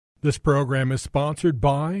This program is sponsored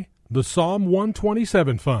by the Psalm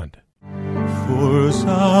 127 Fund. For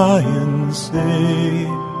Zion's sake,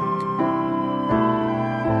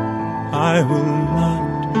 I will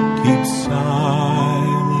not keep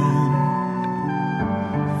silent.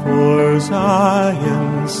 For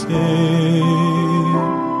Zion's sake,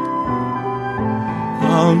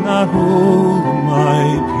 I'll not hold my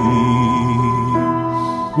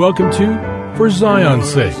peace. Welcome to For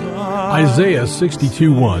Zion's Sake. Isaiah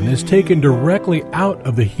 62:1 is taken directly out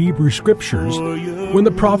of the Hebrew Scriptures when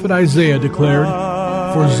the prophet Isaiah declared,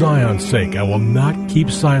 "For Zion's sake I will not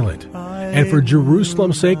keep silent, and for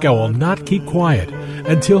Jerusalem's sake I will not keep quiet,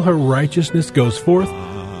 until her righteousness goes forth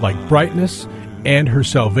like brightness, and her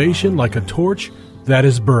salvation like a torch that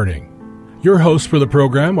is burning." Your hosts for the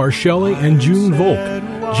program are Shelley and June Volk,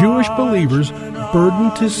 Jewish believers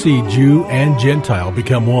burdened to see Jew and Gentile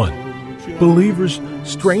become one. Believers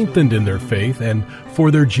strengthened in their faith and for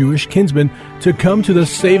their Jewish kinsmen to come to the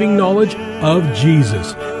saving knowledge of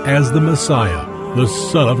Jesus as the Messiah, the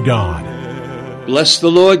Son of God. Bless the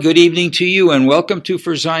Lord. Good evening to you and welcome to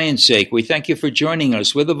For Zion's Sake. We thank you for joining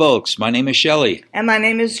us. We're the Volks. My name is Shelley. And my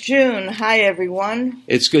name is June. Hi, everyone.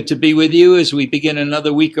 It's good to be with you as we begin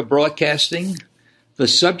another week of broadcasting. The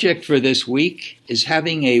subject for this week is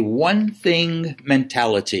having a one-thing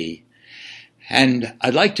mentality. And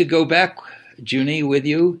I'd like to go back, Junie, with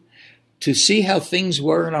you to see how things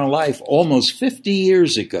were in our life almost 50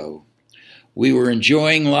 years ago. We were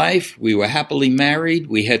enjoying life. We were happily married.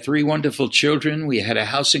 We had 3 wonderful children. We had a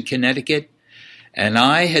house in Connecticut. And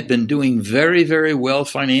I had been doing very, very well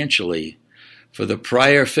financially. For the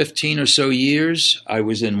prior 15 or so years, I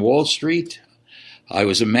was in Wall Street. I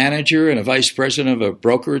was a manager and a vice president of a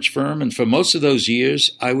brokerage firm. And for most of those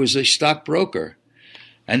years, I was a stockbroker.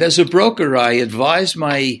 And as a broker, I advised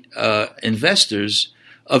my investors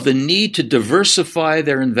of the need to diversify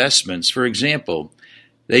their investments. For example,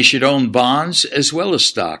 they should own bonds as well as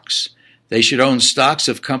stocks. They should own stocks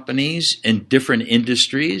of companies in different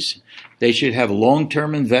industries. They should have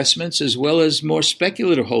long-term investments as well as more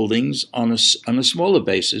speculative holdings on a smaller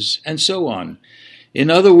basis, and so on. In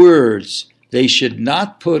other words, they should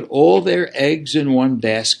not put all their eggs in one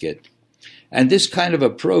basket. And this kind of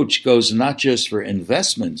approach goes not just for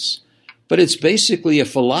investments, but it's basically a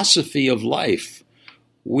philosophy of life.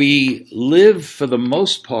 We live for the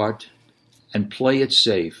most part and play it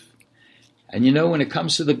safe. And you know, when it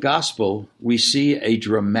comes to the gospel, we see a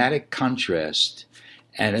dramatic contrast,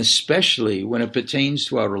 and especially when it pertains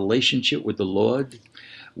to our relationship with the Lord,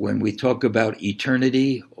 when we talk about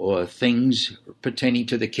eternity or things pertaining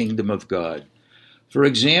to the kingdom of God. For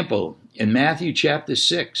example, in Matthew chapter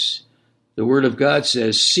 6, the Word of God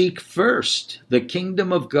says, "Seek first the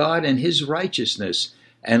kingdom of God and his righteousness,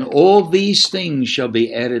 and all these things shall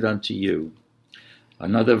be added unto you."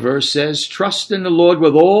 Another verse says, "Trust in the Lord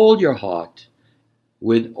with all your heart.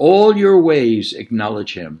 With all your ways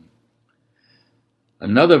acknowledge him."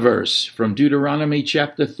 Another verse from Deuteronomy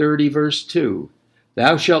chapter 30, verse 2,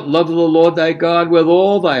 "Thou shalt love the Lord thy God with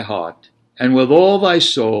all thy heart, and with all thy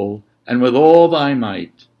soul, and with all thy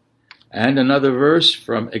might." And another verse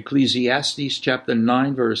from Ecclesiastes chapter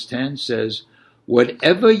 9, verse 10 says,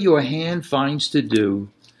 "Whatever your hand finds to do,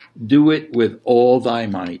 do it with all thy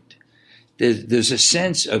might." There's a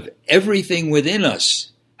sense of everything within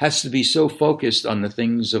us has to be so focused on the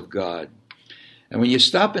things of God. And when you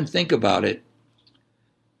stop and think about it,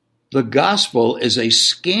 the gospel is a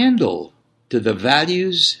scandal to the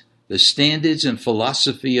values, the standards, and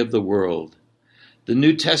philosophy of the world. The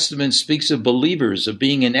New Testament speaks of believers of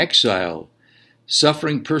being in exile,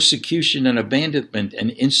 suffering persecution and abandonment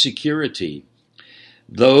and insecurity.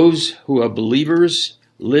 Those who are believers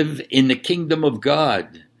live in the kingdom of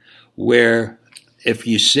God, where if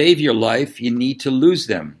you save your life, you need to lose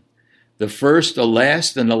them. The first are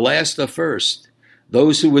last, and the last are first.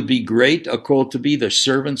 Those who would be great are called to be the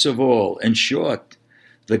servants of all. In short,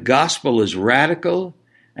 the gospel is radical,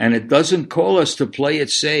 and it doesn't call us to play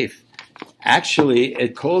it safe. Actually,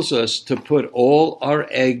 it calls us to put all our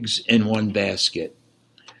eggs in one basket.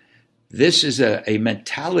 This is a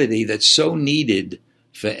mentality that's so needed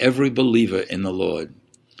for every believer in the Lord.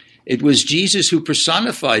 It was Jesus who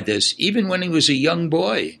personified this even when he was a young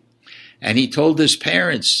boy. And he told his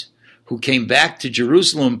parents, who came back to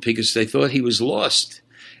Jerusalem because they thought he was lost,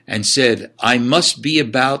 and said, "I must be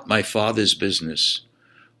about my Father's business."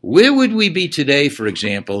 Where would we be today, for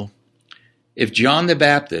example, if John the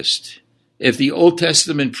Baptist, if the Old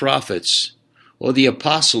Testament prophets or the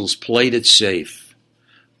apostles played it safe?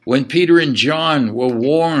 When Peter and John were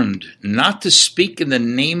warned not to speak in the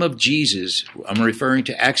name of Jesus, I'm referring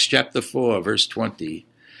to Acts chapter 4, verse 20,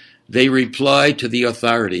 They replied to the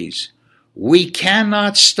authorities, "We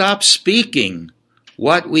cannot stop speaking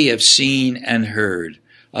what we have seen and heard."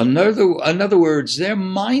 In other words, their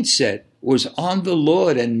mindset was on the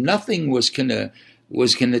Lord, and nothing was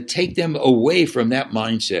gonna take them away from that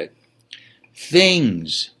mindset.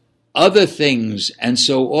 Things, other things, and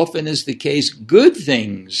so often is the case, good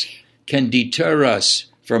things can deter us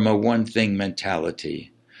from a one-thing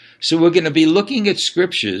mentality. So we're going to be looking at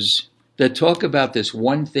scriptures that talk about this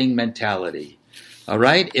one-thing mentality. All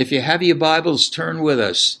right? If you have your Bibles, turn with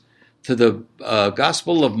us to the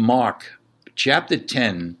Gospel of Mark, chapter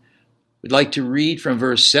 10. We'd like to read from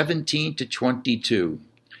verse 17 to 22.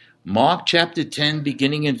 Mark chapter 10,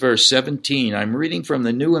 beginning in verse 17. I'm reading from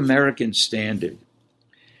the New American Standard.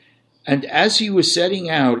 "And as he was setting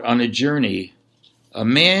out on a journey, a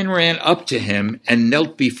man ran up to him and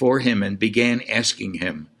knelt before him and began asking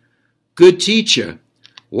him, 'Good teacher,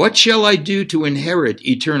 what shall I do to inherit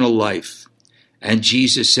eternal life?' And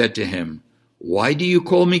Jesus said to him, 'Why do you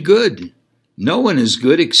call me good? No one is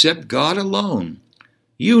good except God alone.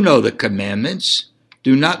 You know the commandments.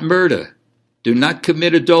 Do not murder. Do not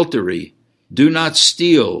commit adultery. Do not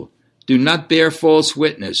steal. Do not bear false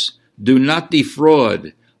witness. Do not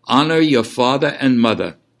defraud. Honor your father and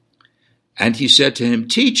mother.' And he said to him,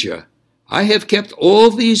 'Teacher, I have kept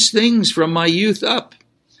all these things from my youth up.'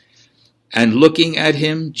 And looking at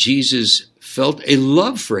him, Jesus felt a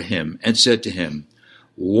love for him and said to him,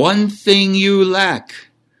 'One thing you lack.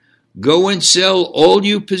 Go and sell all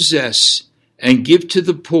you possess and give to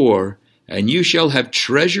the poor, and you shall have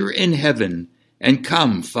treasure in heaven, and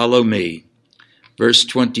come, follow me.' Verse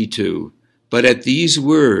 22, "But at these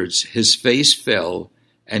words his face fell,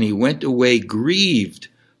 and he went away grieved,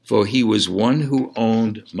 for he was one who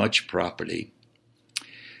owned much property."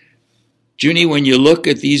 Junie, when you look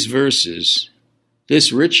at these verses,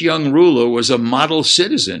 this rich young ruler was a model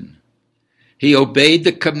citizen. He obeyed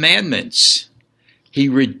the commandments. He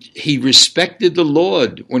respected the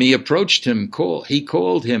Lord. When he approached him, he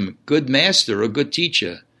called him good master or good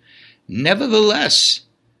teacher. Nevertheless,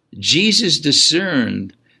 Jesus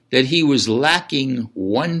discerned that he was lacking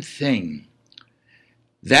one thing,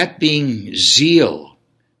 that being zeal,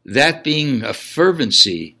 that being a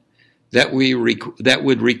fervency that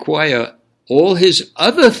would require all his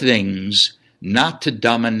other things not to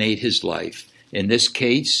dominate his life. In this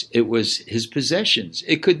case, it was his possessions.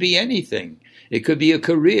 It could be anything. It could be a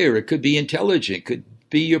career. It could be intelligence. It could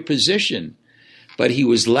be your position. But he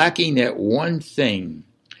was lacking that one thing.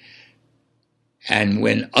 And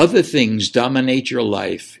when other things dominate your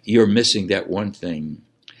life, you're missing that one thing.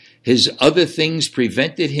 His other things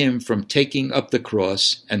prevented him from taking up the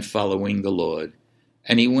cross and following the Lord.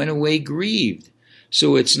 And he went away grieved.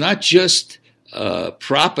 So it's not just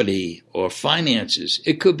property or finances.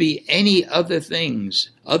 It could be any other things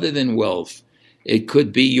other than wealth. It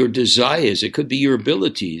could be your desires. It could be your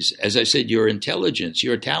abilities. As I said, your intelligence,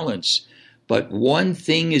 your talents. But one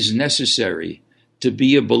thing is necessary to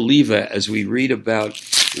be a believer as we read about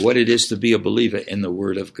what it is to be a believer in the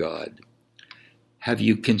Word of God. Have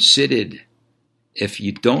you considered, if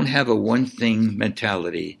you don't have a one-thing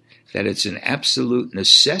mentality, that it's an absolute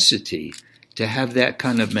necessity to have that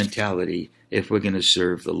kind of mentality if we're going to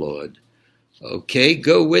serve the Lord? Okay,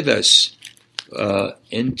 go with us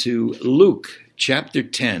into Luke chapter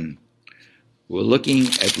 10. We're looking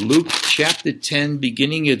at Luke chapter 10,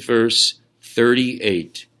 beginning at verse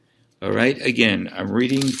 38. All right, again, I'm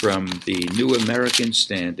reading from the New American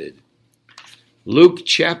Standard. Luke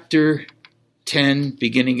chapter 10,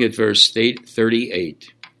 beginning at verse 38.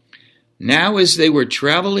 "Now as they were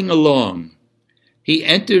traveling along, he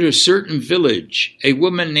entered a certain village. A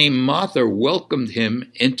woman named Martha welcomed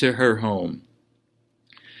him into her home.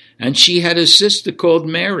 And she had a sister called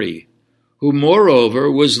Mary, who moreover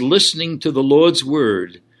was listening to the Lord's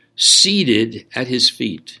word, seated at his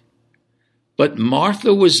feet. But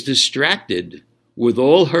Martha was distracted with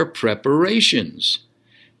all her preparations.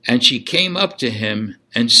 And she came up to him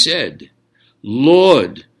and said,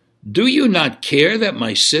 'Lord, do you not care that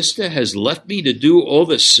my sister has left me to do all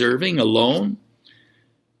the serving alone?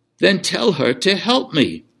 Then tell her to help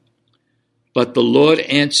me.' But the Lord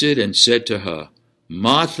answered and said to her,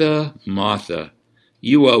 'Martha, Martha,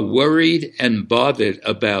 you are worried and bothered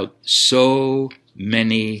about so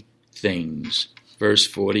many things.'" Verse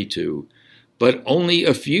 42. "But only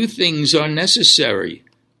a few things are necessary,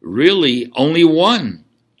 really only one.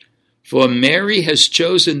 For Mary has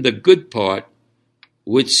chosen the good part,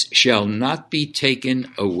 which shall not be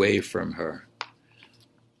taken away from her."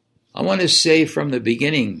 I want to say from the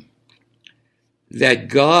beginning that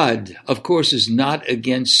God, of course, is not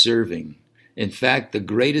against serving. In fact, the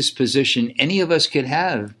greatest position any of us could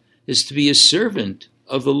have is to be a servant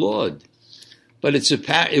of the Lord. But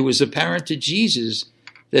it was apparent to Jesus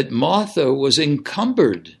that Martha was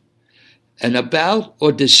encumbered and about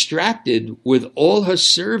or distracted with all her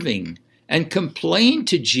serving and complained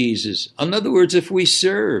to Jesus. In other words, if we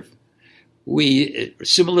serve,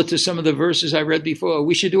 similar to some of the verses I read before,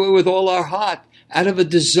 we should do it with all our heart, out of a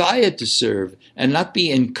desire to serve and not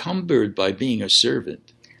be encumbered by being a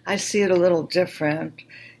servant. I see it a little different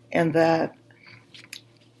in that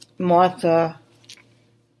Martha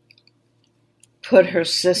put her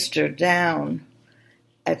sister down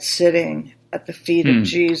at sitting at the feet of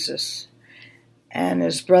Jesus. And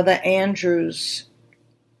as Brother Andrews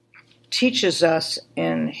teaches us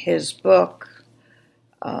in his book,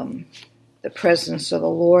 The Presence of the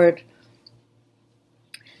Lord,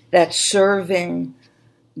 that serving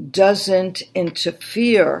doesn't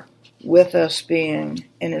interfere with us being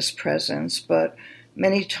in his presence, but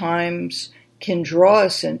many times can draw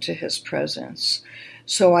us into his presence.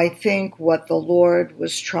 So I think what the Lord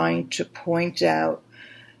was trying to point out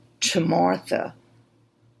to Martha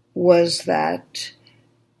was that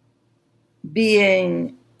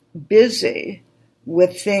being busy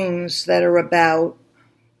with things that are about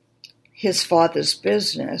his Father's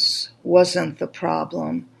business wasn't the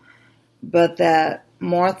problem, but that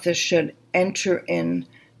Martha should enter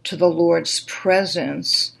into the Lord's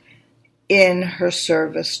presence in her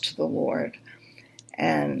service to the Lord.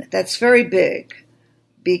 And that's very big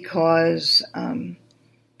because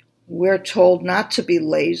we're told not to be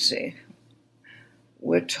lazy.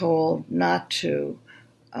 We're told not to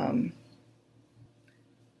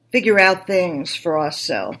figure out things for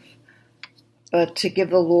ourselves, but to give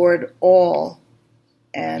the Lord all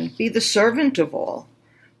and be the servant of all,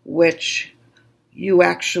 which you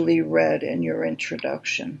actually read in your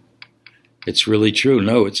introduction. It's really true.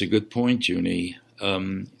 No, it's a good point, Junie.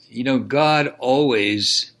 God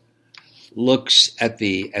always looks at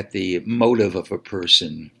the motive of a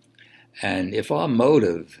person. And if our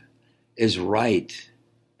motive is right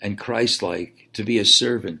and Christ-like, to be a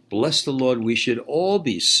servant, bless the Lord, we should all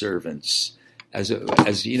be servants. As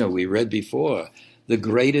we read before, the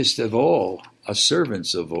greatest of all are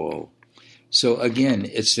servants of all. So again,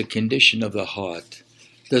 it's the condition of the heart.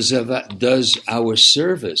 Does our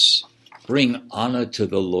service bring honor to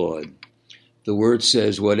the Lord? The word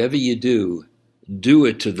says, whatever you do, do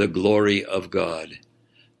it to the glory of God.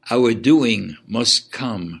 Our doing must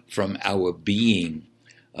come from our being.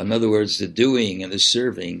 In other words, the doing and the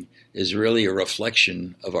serving is really a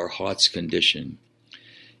reflection of our heart's condition.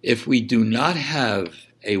 If we do not have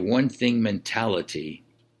a one-thing mentality,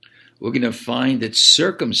 we're going to find that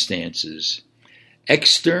circumstances,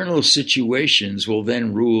 external situations will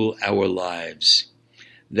then rule our lives.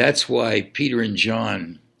 That's why Peter and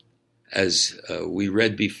John, as we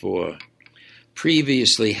read before,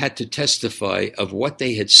 previously had to testify of what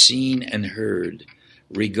they had seen and heard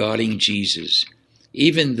regarding Jesus.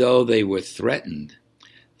 Even though they were threatened,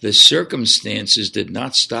 the circumstances did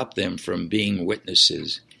not stop them from being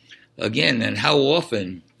witnesses. Again, and how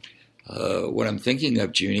often, what I'm thinking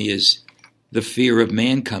of, Junie, is the fear of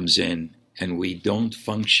man comes in and we don't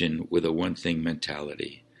function with a one-thing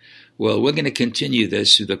mentality. Well, we're going to continue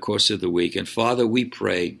this through the course of the week. And Father, we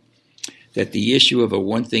pray that the issue of a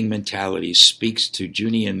one-thing mentality speaks to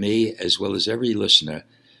Junie and me, as well as every listener,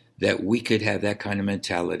 that we could have that kind of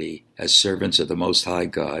mentality as servants of the Most High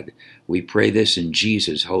God. We pray this in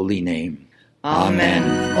Jesus' holy name.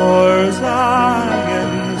 Amen. For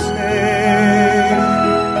Zion's sake.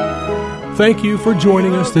 Thank you for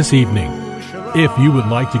joining us this evening. If you would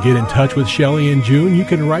like to get in touch with Shelley and June, you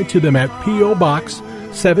can write to them at P.O. Box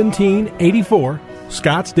 1784,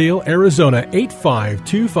 Scottsdale, Arizona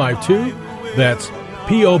 85252. That's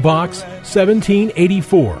P.O. Box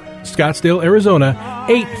 1784, Scottsdale, Arizona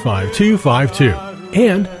 85252.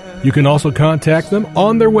 And you can also contact them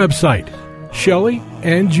on their website,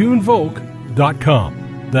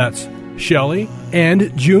 ShelleyandJuneVolk.com. That's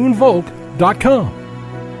ShelleyandJuneVolk.com.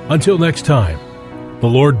 Until next time, the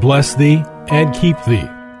Lord bless thee and keep thee.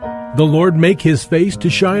 The Lord make his face to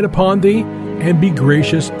shine upon thee and be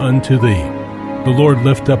gracious unto thee. The Lord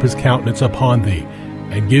lift up his countenance upon thee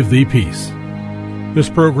and give thee peace. This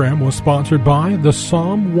program was sponsored by the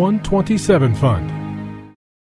Psalm 127 Fund.